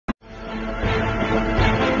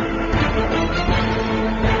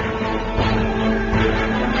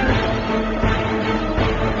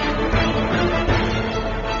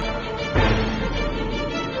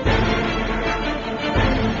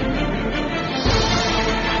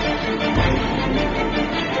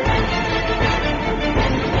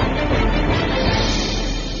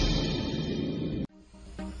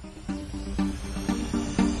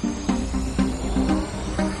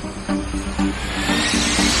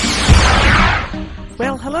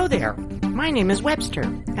hello there. My name is Webster,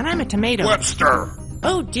 and I'm a tomato. Webster!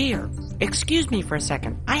 Oh, dear. Excuse me for a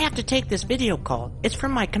second. I have to take this video call. It's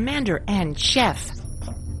from my commander and chef.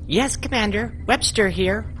 Yes, Commander. Webster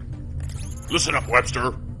here. Listen up,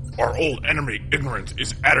 Webster. Our old enemy, ignorance,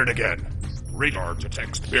 is at it again. Radar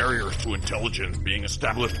detects barriers to intelligence being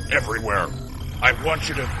established everywhere. I want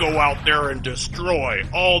you to go out there and destroy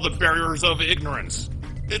all the barriers of ignorance.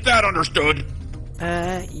 Is that understood?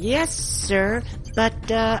 Yes, sir.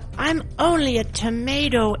 But, I'm only a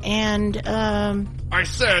tomato and, I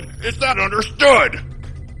said, is that understood?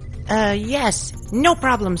 Yes. No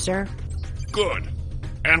problem, sir. Good.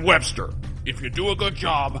 And Webster, if you do a good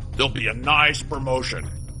job, there'll be a nice promotion.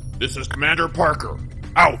 This is Commander Parker.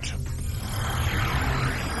 Out.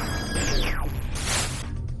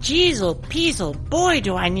 Jeezle peasel, boy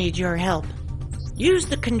do I need your help. Use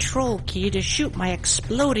the control key to shoot my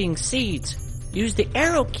exploding seeds. Use the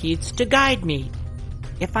arrow keys to guide me.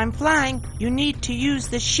 If I'm flying, you need to use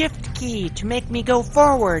the shift key to make me go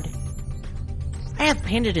forward. I have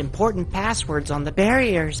painted important passwords on the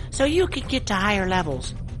barriers so you can get to higher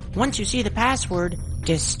levels. Once you see the password,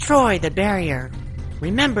 destroy the barrier.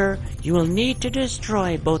 Remember, you will need to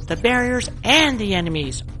destroy both the barriers and the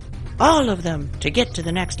enemies. All of them to get to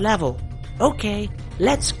the next level. Okay,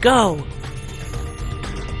 let's go.